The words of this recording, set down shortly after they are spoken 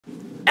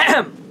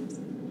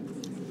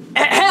Ahem.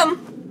 Ahem.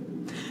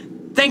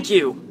 Thank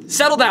you.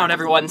 Settle down,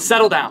 everyone.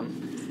 Settle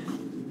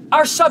down.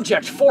 Our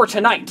subject for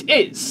tonight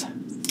is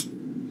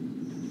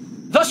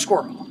the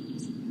squirrel.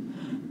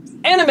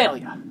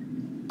 Animalia,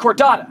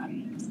 Chordata,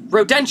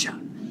 Rodentia,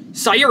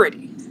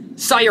 Sciuridae,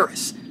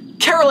 Sciurus,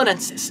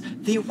 carolinensis,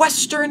 the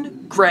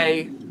western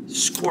gray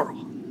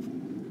squirrel.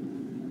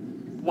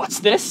 What's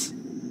this?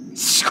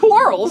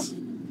 Squirrels?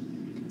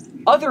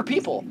 Other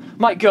people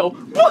might go,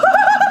 "What?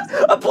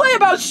 A play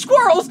about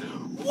squirrels?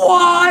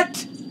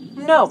 What?"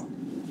 No,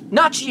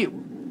 not you.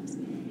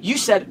 You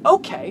said,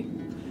 okay.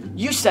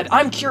 You said,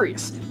 I'm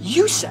curious.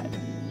 You said,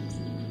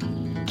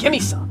 give me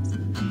some.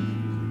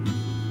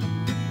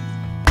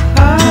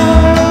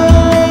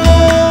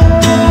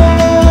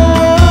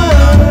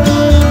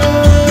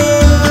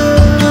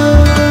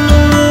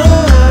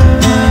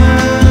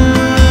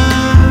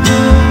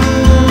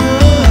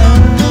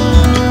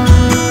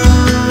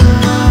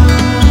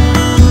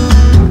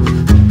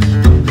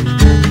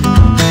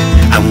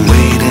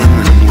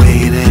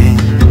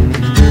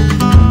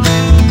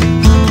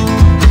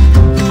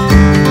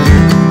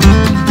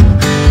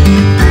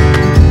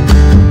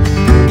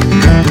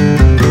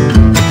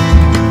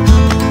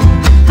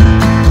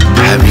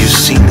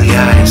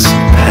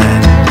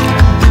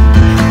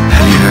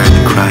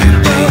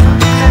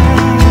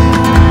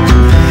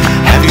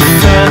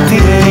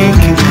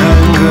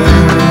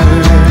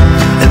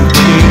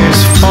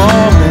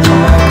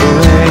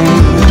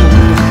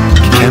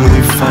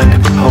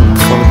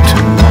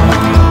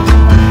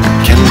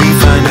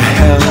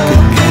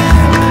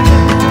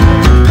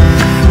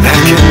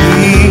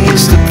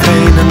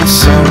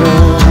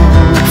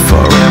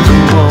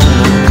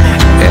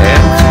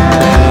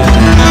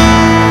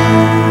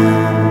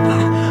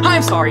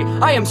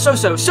 I am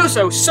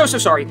so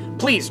sorry.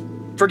 Please,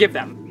 forgive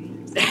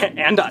them.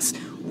 And us.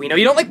 We know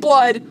you don't like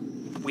blood.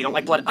 We don't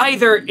like blood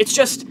either. It's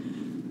just,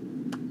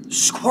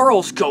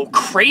 squirrels go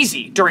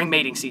crazy during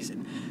mating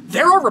season.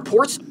 There are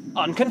reports,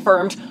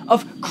 unconfirmed,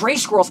 of gray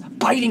squirrels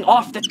biting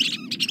off the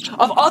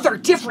of other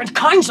different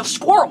kinds of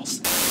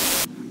squirrels.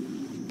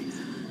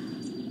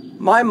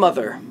 My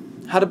mother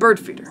had a bird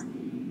feeder,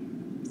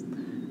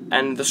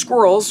 and the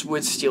squirrels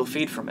would steal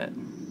feed from it.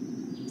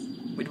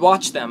 We'd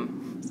watch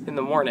them in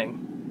the morning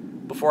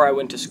before I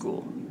went to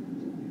school.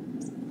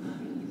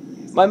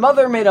 My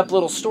mother made up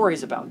little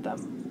stories about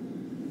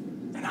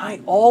them, and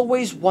I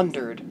always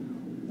wondered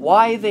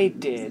why they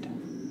did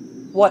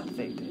what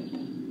they did.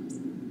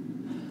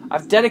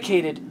 I've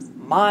dedicated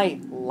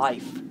my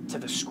life to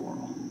the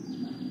squirrel,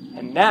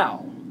 and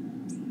now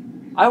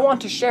I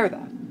want to share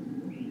that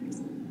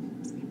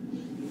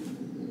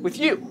with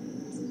you.